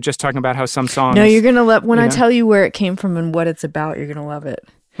because we were just talking about how some songs... No, you're going to love, when I tell you where it came from and what it's about, you're going to love it.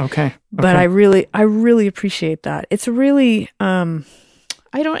 Okay. But I really appreciate that. It's really,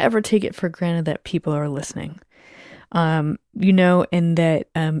 I don't ever take it for granted that people are listening, and that,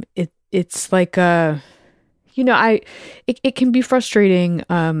 it's like, it can be frustrating,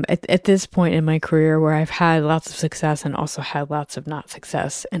 at this point in my career where I've had lots of success and also had lots of not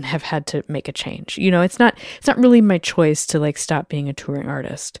success and have had to make a change. It's not really my choice to like stop being a touring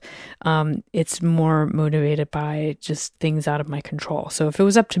artist. It's more motivated by just things out of my control. So if it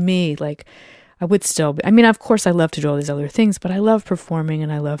was up to me, like I would still be, of course I love to do all these other things, but I love performing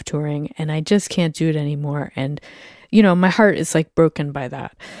and I love touring and I just can't do it anymore. And my heart is like broken by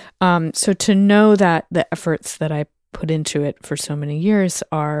that. So to know that the efforts that I put into it for so many years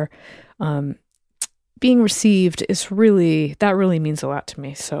are being received that really means a lot to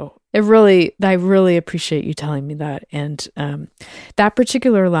me. So I really appreciate you telling me that. And that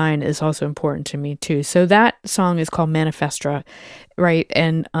particular line is also important to me too. So that song is called Manifestra, right?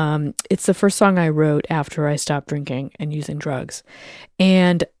 And it's the first song I wrote after I stopped drinking and using drugs.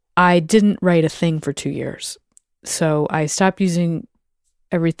 And I didn't write a thing for 2 years. So I stopped using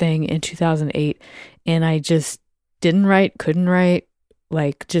everything in 2008 and I just couldn't write,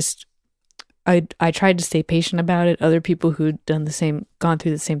 I tried to stay patient about it. Other people who'd gone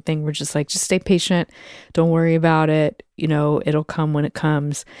through the same thing were just like, just stay patient. Don't worry about it. It'll come when it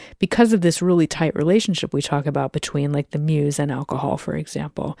comes, because of this really tight relationship we talk about between like the muse and alcohol, for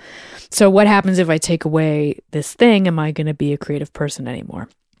example. So what happens if I take away this thing? Am I going to be a creative person anymore?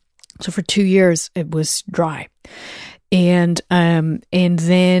 So for 2 years, it was dry. And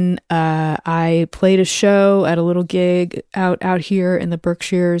then I played a show at a little gig out here in the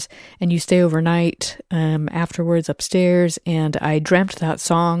Berkshires, and you stay overnight afterwards upstairs, and I dreamt that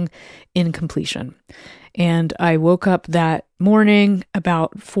song in completion. And I woke up that morning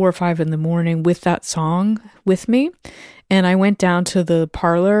about 4 or 5 in the morning with that song with me. And I went down to the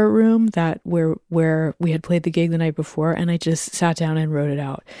parlor room where we had played the gig the night before, and I just sat down and wrote it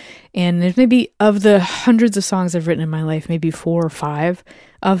out. And there's maybe, of the hundreds of songs I've written in my life, maybe 4 or 5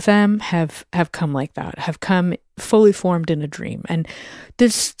 of them have come like that, have come fully formed in a dream. And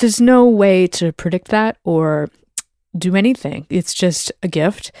there's no way to predict that or do anything. It's just a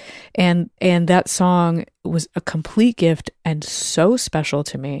gift. And that song was a complete gift and so special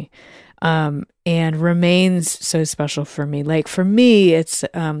to me. And remains so special for me. Like for me, it's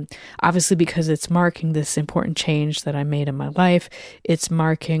obviously because it's marking this important change that I made in my life. It's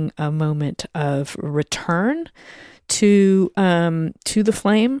marking a moment of return to the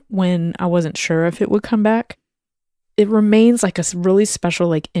flame when I wasn't sure if it would come back. it remains like a really special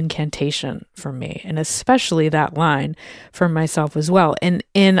like incantation for me, and especially that line for myself as well. And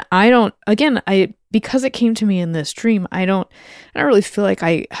I don't, again, because it came to me in this dream, I don't really feel like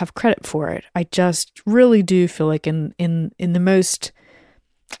I have credit for it. I just really do feel like in the most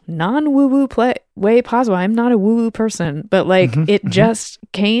non-woo-woo way possible. I'm not a woo-woo person, but like it just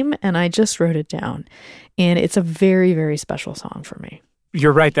came and I just wrote it down. And it's a very, very special song for me.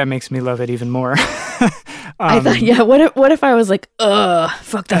 You're right. That makes me love it even more. I thought, yeah, what if I was like,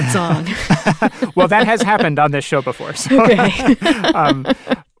 fuck that song? Well, that has happened on this show before. So. Okay.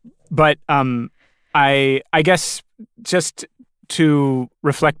 But I guess just to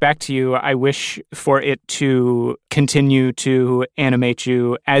reflect back to you, I wish for it to continue to animate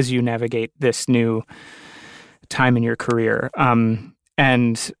you as you navigate this new time in your career.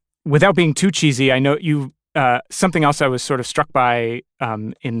 And without being too cheesy, I know you, something else I was sort of struck by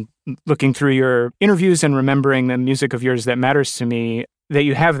in looking through your interviews and remembering the music of yours that matters to me, that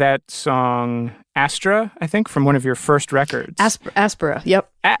you have that song Astra, I think, from one of your first records. Aspera, yep.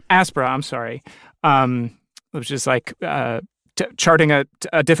 Aspera, I'm sorry. Which is like charting a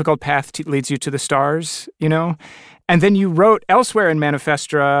difficult path leads you to the stars, you know? And then you wrote elsewhere in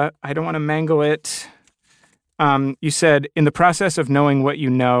Manifestra, I don't want to mangle it, you said, in the process of knowing what you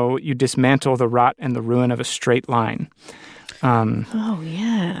know, you dismantle the rot and the ruin of a straight line. Oh,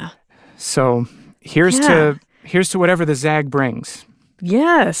 yeah. So here's to whatever the zag brings.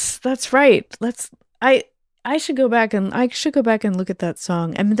 Yes, that's right. I should go back and look at that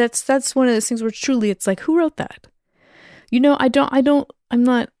song. I mean, that's one of those things where truly it's like, who wrote that? You know, I'm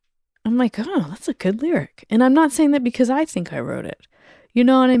like, oh, that's a good lyric. And I'm not saying that because I think I wrote it. You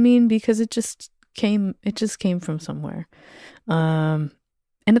know what I mean? Because it just came from somewhere. And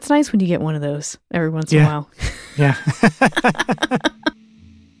it's nice when you get one of those every once in a while. Yeah.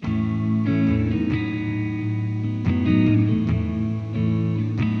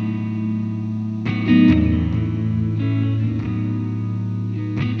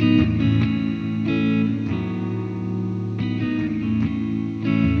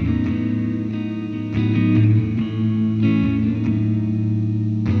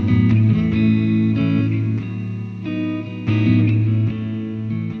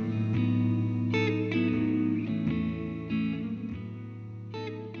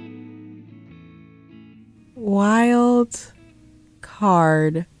 Wild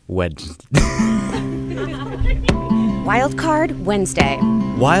Card Wednesday. Wild Card Wednesday.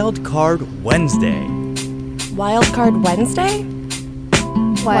 Wild Card Wednesday. Wild Card Wednesday?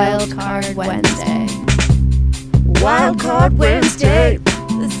 Wild Card Wednesday. Wild Card Wednesday.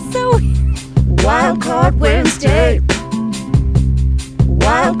 So Wild Card Wednesday.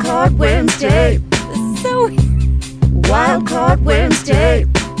 Wild Card Wednesday. So Wild Card Wednesday.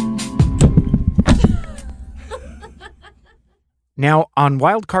 Now, on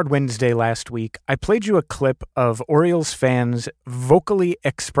Wildcard Wednesday last week, I played you a clip of Orioles fans vocally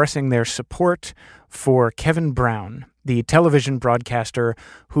expressing their support for Kevin Brown, the television broadcaster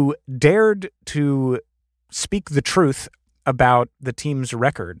who dared to speak the truth about the team's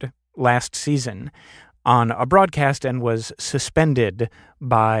record last season on a broadcast and was suspended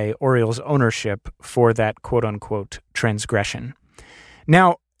by Orioles ownership for that quote-unquote transgression.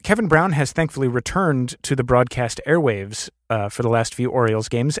 Now, Kevin Brown has thankfully returned to the broadcast airwaves for the last few Orioles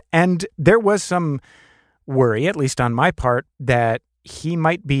games, and there was some worry, at least on my part, that he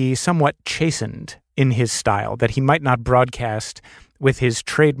might be somewhat chastened in his style, that he might not broadcast with his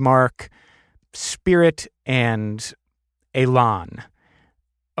trademark spirit and elan,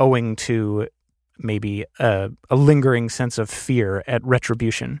 owing to maybe a lingering sense of fear at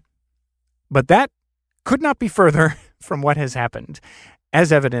retribution. But that could not be further from what has happened,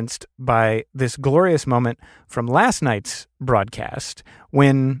 as evidenced by this glorious moment from last night's broadcast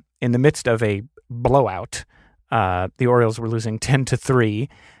when, in the midst of a blowout, the Orioles were losing 10-3,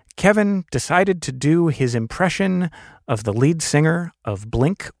 Kevin decided to do his impression of the lead singer of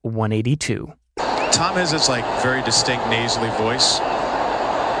Blink-182. Tom has this like very distinct nasally voice,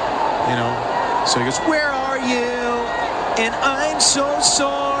 you know, so he goes, "Where are you? And I'm so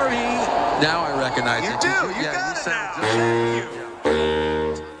sorry." Now I recognize You it. do, you got it now.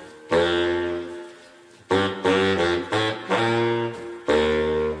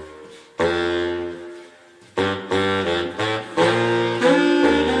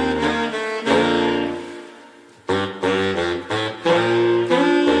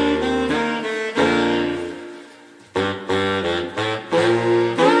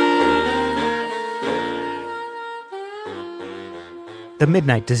 The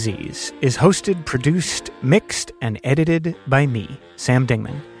Midnight Disease is hosted, produced, mixed, and edited by me, Sam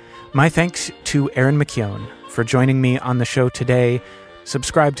Dingman. My thanks to Erin McKeown for joining me on the show today.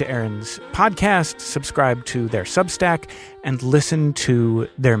 Subscribe to Erin's podcast, subscribe to their Substack, and listen to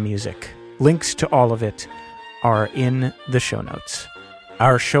their music. Links to all of it are in the show notes.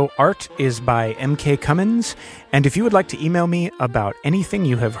 Our show art is by M.K. Cummins, and if you would like to email me about anything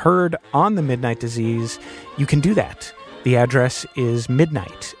you have heard on the Midnight Disease, you can do that. The address is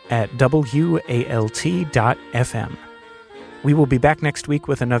midnight@walt.fm. We will be back next week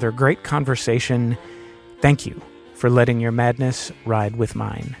with another great conversation. Thank you for letting your madness ride with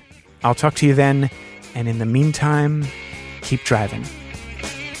mine. I'll talk to you then, and in the meantime, keep driving.